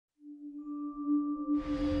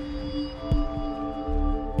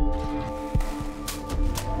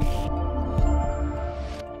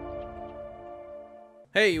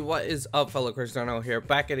Hey, what is up, fellow Cristiano here,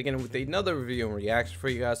 back at again with another review and reaction for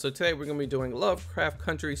you guys. So today we're going to be doing Lovecraft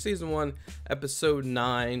Country Season 1, Episode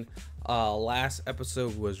 9. Last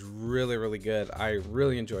episode was really good. I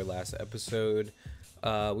really enjoyed last episode.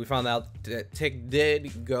 We found out that Tick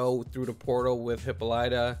did go through the portal with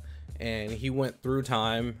Hippolyta, and he went through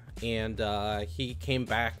time, and he came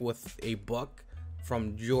back with a book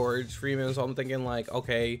from George Freeman. So I'm thinking like,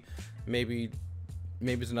 okay, maybe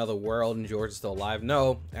it's another world and George is still alive.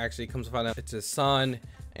 No, actually comes to find out it's his son,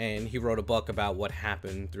 and he wrote a book about what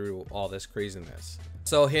happened through all this craziness.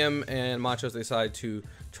 So him and Montrose decide to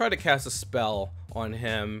try to cast a spell on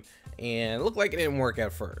him, and it looked like it didn't work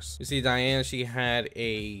at first. You see, Diane, she had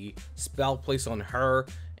a spell placed on her,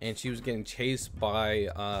 and she was getting chased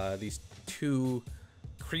by these two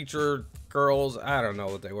creature girls. I don't know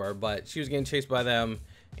what they were, but she was getting chased by them.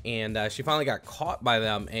 And she finally got caught by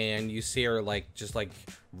them, and you see her just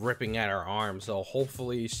ripping at her arm. So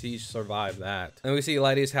hopefully she survived that. And we see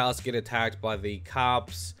Leti's house get attacked by the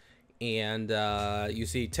cops, and you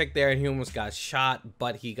see Tick there, and he almost got shot,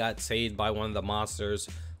 but he got saved by one of the monsters.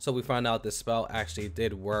 So we found out the spell actually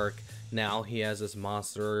did work. Now he has this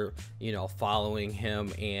monster, you know, following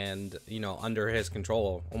him and, you know, under his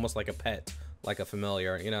control, almost like a pet, like a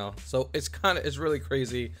familiar, you know. So it's really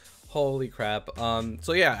crazy. Holy crap.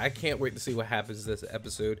 So yeah, I can't wait to see what happens this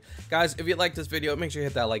episode. Guys, if you like this video, make sure you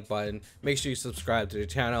hit that like button. Make sure you subscribe to the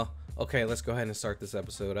channel. Okay, let's go ahead and start this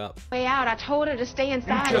episode up. Way out. I told her to stay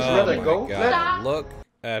inside. Just let her go. God, look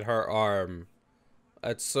at her arm.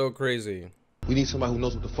 That's so crazy. We need somebody who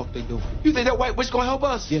knows what the fuck they do. You think that white witch gonna help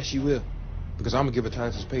us? Yes, she will. Because I'm gonna give her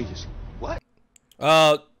Titus' pages. What?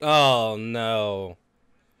 Oh no.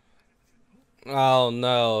 Oh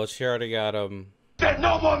no, she already got him. There's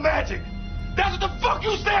no more magic! That's what the fuck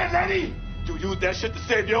you said, Leti! You used that shit to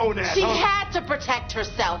save your own ass, She huh? had to protect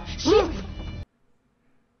herself.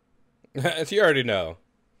 You already know.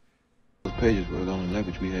 Those pages were the only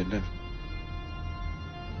leverage we had left.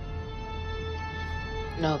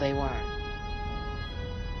 No, they weren't.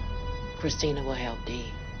 Christina will help Dee.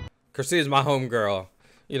 Christina's my homegirl.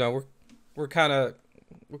 You know, we kind of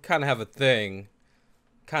have a thing,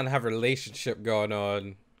 kind of have a relationship going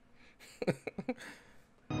on.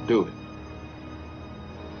 Do it.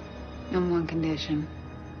 On one condition.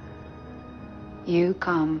 You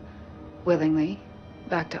come willingly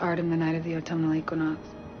back to Artem the night of the autumnal equinox.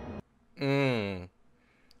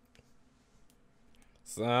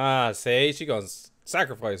 Say she gonna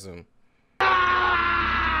sacrifice him.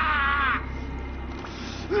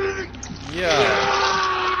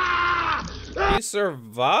 Yeah. He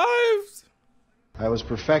survived? I was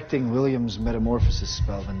perfecting William's metamorphosis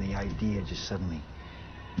spell when the idea just suddenly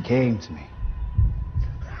came to me.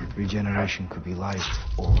 Regeneration could be life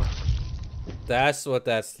or... That's what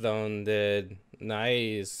that stone did.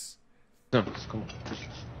 Nice. No, come on.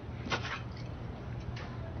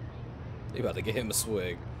 You about to get him a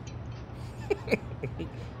swig.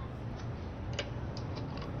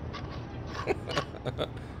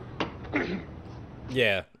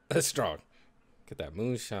 Yeah, that's strong. Get that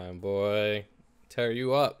moonshine, boy. Tear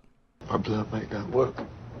you up. Our blood might not work.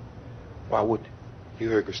 Why wouldn't it? You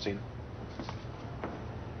heard Christina.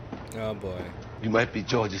 Oh boy. You might be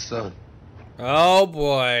George's son. Oh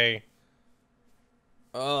boy.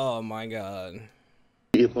 Oh my God.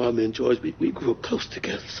 Your mom and George, we grew up close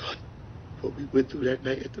together, son. What we went through that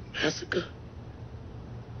night at the massacre.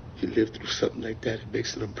 You live through something like that, it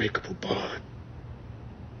makes an unbreakable bond.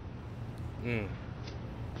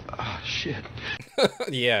 Ah, shit.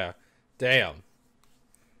 Yeah. Damn.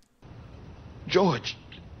 George,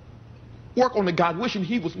 work on the guy wishing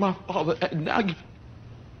he was my father, and now you...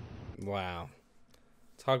 Wow.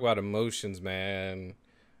 Talk about emotions, man.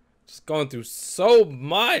 Just going through so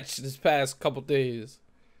much this past couple days.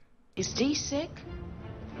 Is Dee sick?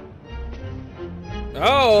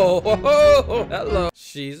 Oh, hello.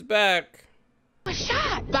 She's back. Was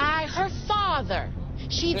shot by her father.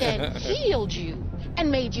 She then healed you and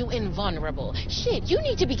made you invulnerable. Shit, you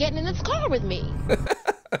need to be getting in this car with me.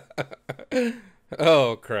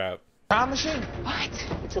 Oh, crap. Time machine? What?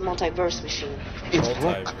 It's a multiverse machine. It's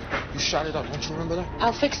broke. You shot it up, don't you remember that?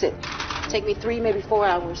 I'll fix it. Take me 3, maybe 4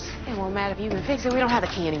 hours. It won't matter if you can fix it. We don't have a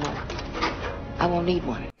key anymore. I won't need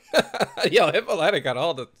one. Yo, Hippolyta got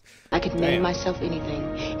all the... I could name myself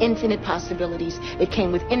anything. Infinite possibilities. It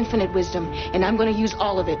came with infinite wisdom, and I'm going to use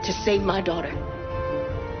all of it to save my daughter.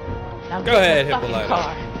 Now Go ahead,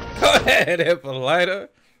 Hippolyta. Go ahead, Hippolyta.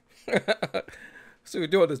 So we're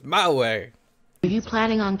doing this my way. Are you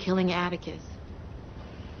planning on killing Atticus?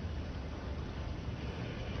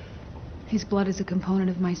 His blood is a component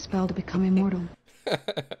of my spell to become immortal.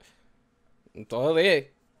 Well, hey,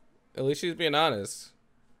 at least she's being honest.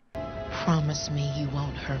 Promise me you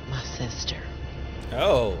won't hurt my sister.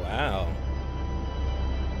 Oh, wow.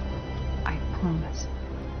 I promise.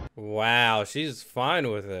 Wow, she's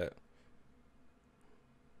fine with it.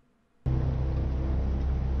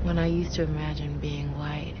 When I used to imagine being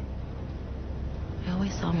white, I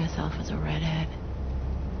always saw myself as a redhead.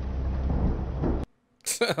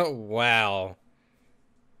 Wow.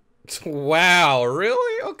 Wow,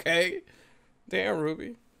 really? Okay. Damn,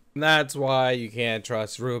 Ruby. That's why you can't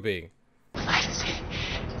trust Ruby. I just say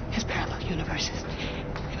his parallel universes.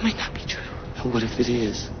 It might not be true. And what if it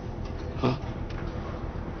is? Huh?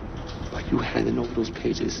 By you handing over those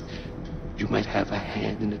pages, you might have a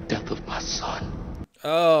hand in the death of my son.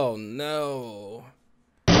 Oh, no.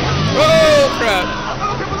 Oh,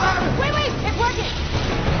 crap. Wait, it's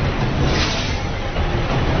working.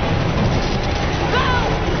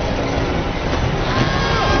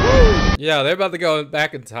 Yeah, they're about to go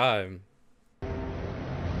back in time.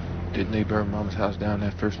 Didn't they burn Mama's house down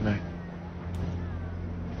that first night?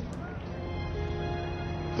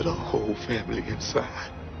 With our whole family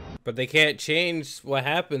inside. But they can't change what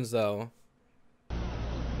happens, though.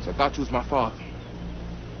 So I thought you was my father.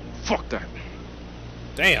 Fuck that.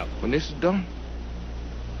 Damn. When this is done,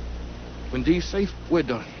 when Dee's safe, we're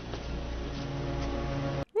done.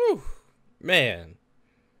 Whew. Man.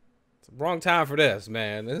 It's the wrong time for this,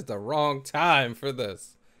 man. This is the wrong time for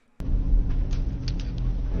this.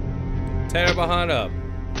 Tear her behind up.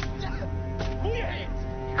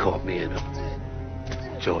 He caught me in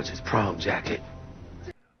George's prom jacket.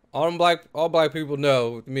 All black people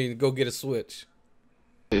know, I mean, go get a switch.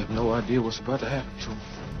 They have no idea what's about to happen to him.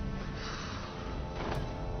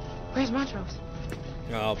 Where's Montrose?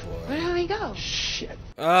 Oh, Where boy. did he go? Shit.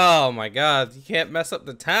 Oh, my God. You can't mess up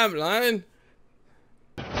the timeline.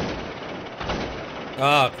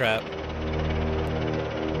 Oh, crap.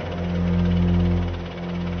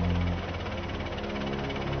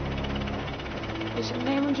 You should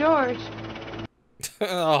name him George.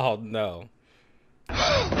 Oh, no.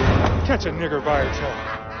 Catch a nigger by her tail.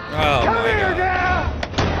 Oh, my God.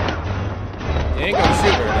 You ain't gonna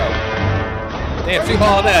shoot her, though. Damn, she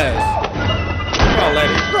hauled ass. Come on,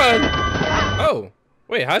 Leti, run. Oh,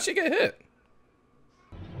 wait, how'd she get hit?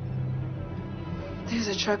 There's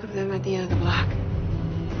a truck of them at the end of the block.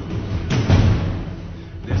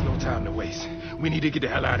 There's no time to waste. We need to get the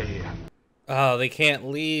hell out of here. Oh, they can't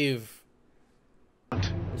leave.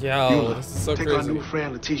 Yo, this is so Take crazy. our new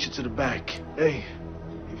friend Letitia to the back. Hey,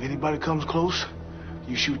 if anybody comes close,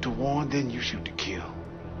 you shoot to warn, then you shoot to kill.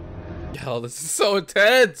 Yo, this is so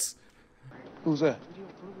intense. Who's that?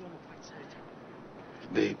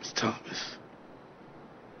 His name's Thomas.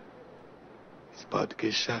 He's about to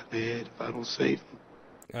get shot in the head if I don't save him.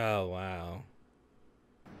 Oh, wow.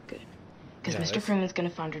 Good. Because Yeah, Mr. that's- Freeman's gonna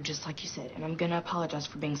find her just like you said, and I'm gonna apologize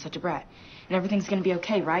for being such a brat. And everything's gonna be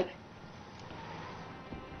okay, right?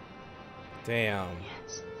 Damn.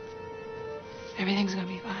 Yes. Everything's gonna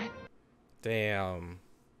be fine. Damn.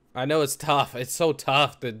 I know it's tough. It's so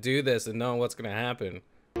tough to do this and know what's gonna happen.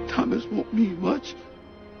 Thomas won't mean much.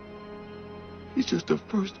 He's just the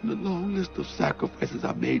first in the long list of sacrifices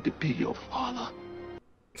I made to be your father.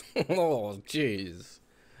 Oh, jeez.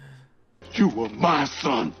 You were my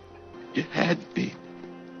son. You had to be.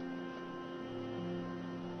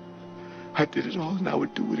 I did it all and I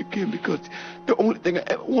would do it again because the only thing I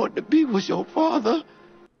ever wanted to be was your father.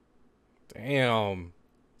 Damn.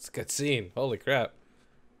 It's a good scene. Holy crap.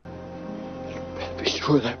 Be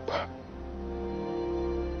sure of that, bro.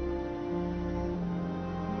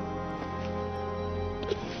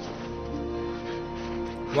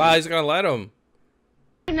 Wow, he's gonna let him.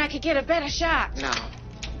 And I could get a better shot. No,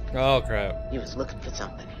 Oh, crap. you was looking for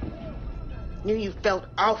something. Knew you felt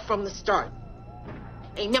off from the start.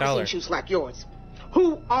 Ain't never Tell seen her. shoes like yours.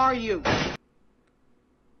 Who are you?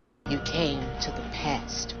 You came to the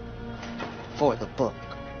past for the book.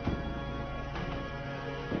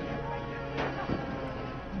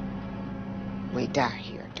 We die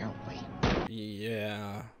here, don't we?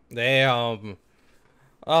 Yeah. Damn.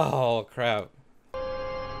 Oh, crap.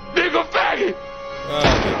 Nigga faggot! Oh,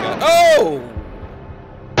 my God. Oh!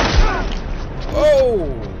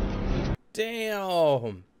 Oh!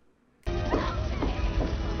 Damn.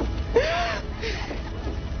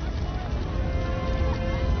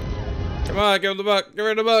 Come on, give him the buck. Give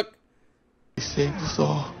her the buck. He saved us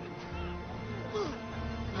all.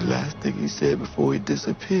 The last thing he said before he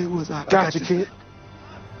disappeared was, I got you, kid.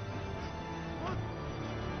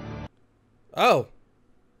 Oh.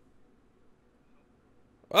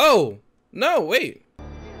 Oh. No, wait.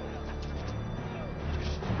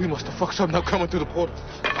 We must have fucked something up coming through the portal.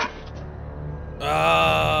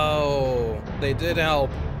 Oh, they did help.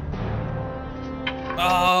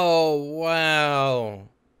 Oh, wow.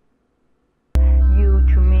 You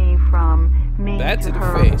to me from me That to to the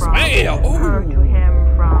her face. from Bam! her to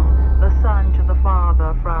him from the son to the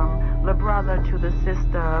father from the brother to the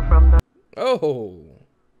sister from the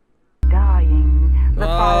dying the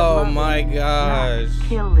fire of loving, my gosh. not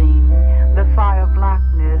killing the fire of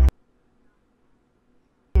blackness.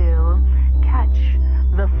 Still catch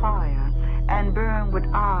the fire and burn with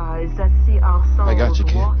eyes that see our souls I got you,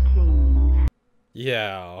 kid. walking.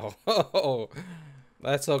 Yeah.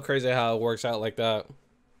 That's so crazy how it works out like that.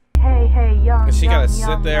 Hey, hey, young, And she young, gotta sit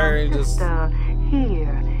young, there young and just. sister,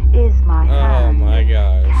 here is my Oh hand. my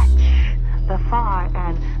gosh. Catch the fire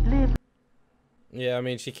and live. Yeah, I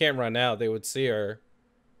mean, she can't run out. They would see her.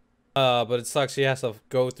 But it sucks. She has to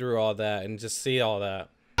go through all that and just see all that.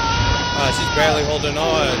 She's barely holding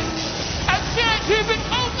on. I can't keep it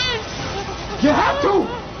open! You have to!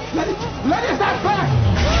 Let it stop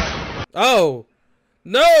back! Oh!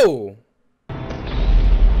 No!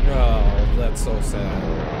 Oh, that's so sad.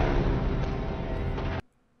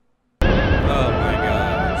 Oh my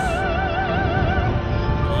gosh.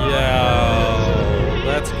 Yo,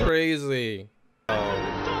 that's crazy.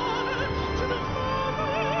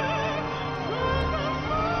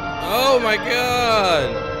 Oh my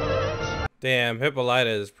god! Damn, Hippolyta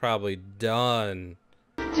is probably done.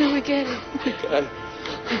 No, I get it. God.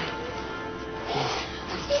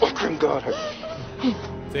 Fucking got her.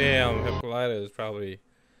 Damn, Hippolyta is probably...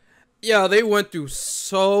 Yeah, they went through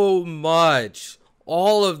so much.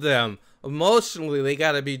 All of them. Emotionally, they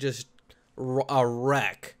gotta be just a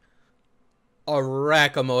wreck. A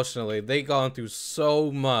wreck emotionally. They gone through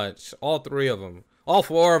so much. All three of them. All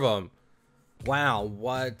four of them. Wow,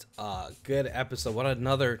 what a good episode. What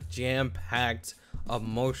another jam-packed,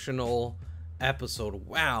 emotional episode.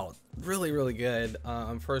 Wow, really, really good.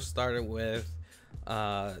 First started with,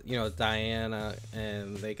 you know, Diana,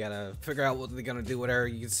 and they gotta figure out what they're gonna do with her.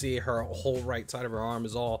 You can see her whole right side of her arm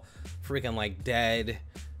is all freaking like dead,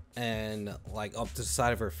 and like up to the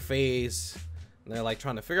side of her face. And they're like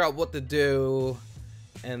trying to figure out what to do.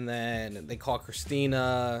 And then they call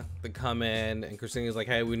Christina to come in, and Christina's like,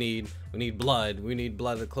 hey, we need blood. We need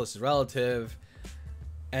blood of the closest relative.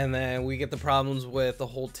 And then we get the problems with the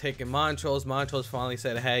whole Tick and Montrose. Montrose finally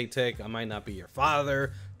said, hey, Tick, I might not be your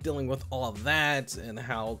father. Dealing with all of that, and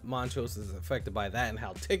how Montrose is affected by that, and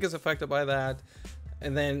how Tick is affected by that.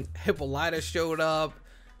 And then Hippolyta showed up.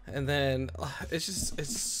 And then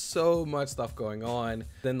it's so much stuff going on.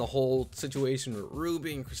 Then the whole situation with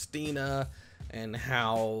Ruby and Christina, and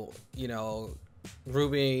how, you know,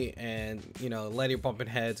 Ruby and, you know, Leti are bumping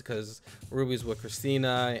heads because Ruby's with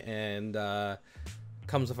Christina, and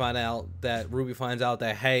comes to find out that Ruby finds out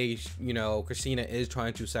that, hey, you know, Christina is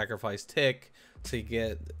trying to sacrifice Tick to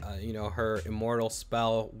get, you know, her immortal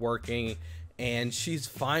spell working, and she's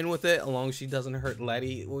fine with it as long as she doesn't hurt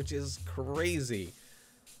Leti, which is crazy.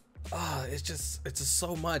 It's just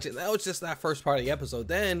so much. And that was just that first part of the episode.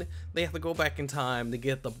 Then they have to go back in time to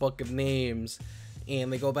get the book of names,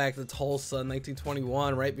 and they go back to Tulsa in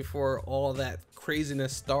 1921, right before all that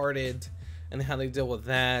craziness started, and how they deal with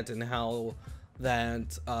that, and how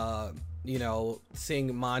that you know,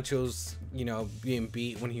 seeing Montrose, you know, being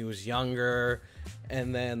beat when he was younger,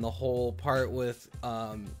 and then the whole part with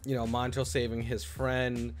you know, Montrose saving his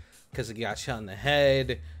friend because he got shot in the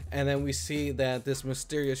head. And then we see that this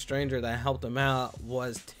mysterious stranger that helped him out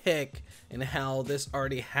was Tick, and how this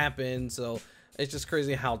already happened. So it's just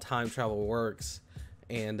crazy how time travel works.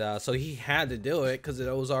 And so he had to do it because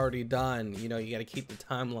it was already done. You know, you got to keep the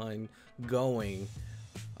timeline going.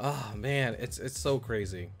 Oh man, it's so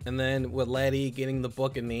crazy. And then with Leti getting the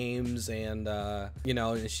book of names, and you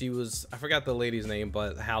know, she was, I forgot the lady's name,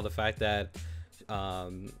 but how the fact that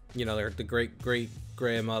you know, the great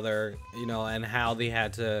grandmother, you know, and how they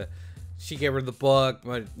had to, she gave her the book,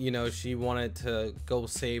 but you know, she wanted to go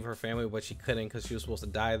save her family, but she couldn't because she was supposed to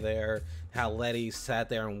die there. How Leti sat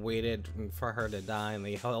there and waited for her to die, and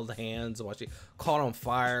they held hands while she caught on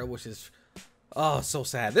fire, which is, oh, so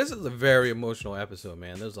sad. This is a very emotional episode,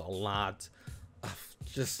 man. There's a lot of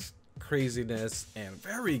just craziness and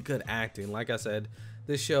very good acting. Like I said,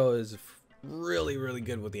 this show is really, really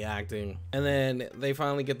good with the acting. And then they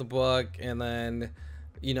finally get the book, and then,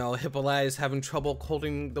 you know, Hippolyta is having trouble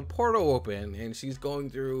holding the portal open, and she's going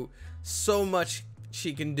through so much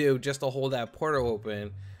she can do just to hold that portal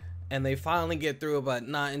open. And they finally get through it, but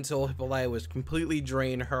not until Hippolyta was completely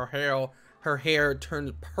drained. Her hair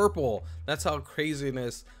turned purple. That's how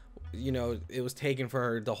craziness, you know, it was taken for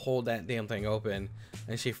her to hold that damn thing open.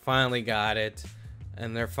 And she finally got it,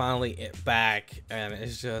 and they're finally back, and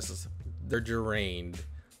it's just they're drained.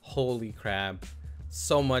 Holy crap.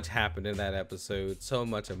 So much happened in that episode. So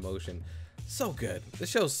much emotion. So good. The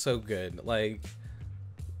show's so good. Like,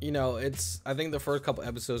 you know, I think the first couple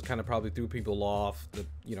episodes kind of probably threw people off. The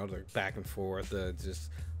back and forth, the just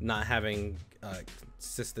not having a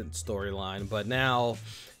consistent storyline. But now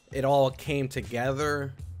it all came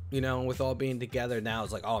together, you know, with all being together. Now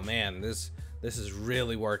it's like, oh man, this is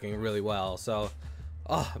really working really well. So,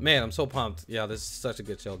 oh man, I'm so pumped. Yeah, this is such a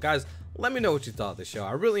good show. Guys, let me know what you thought of the show.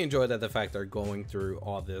 I really enjoyed the fact they're going through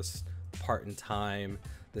all this part in time,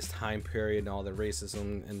 this time period, and all the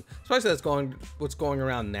racism, and especially what's going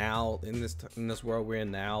around now in this world we're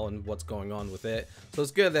in now, and what's going on with it. So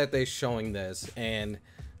it's good that they're showing this, and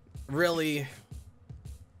really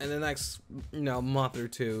in the next month or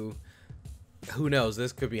two, who knows,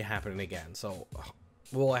 this could be happening again. So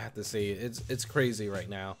we'll have to see. It's crazy right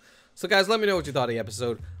now. So guys, let me know what you thought of the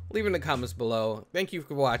episode. Leave in the comments below. Thank you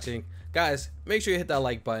for watching. Guys, make sure you hit that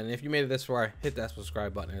like button. If you made it this far, hit that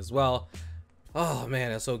subscribe button as well. Oh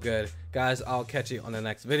man, that's so good. Guys, I'll catch you on the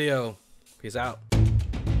next video. Peace out.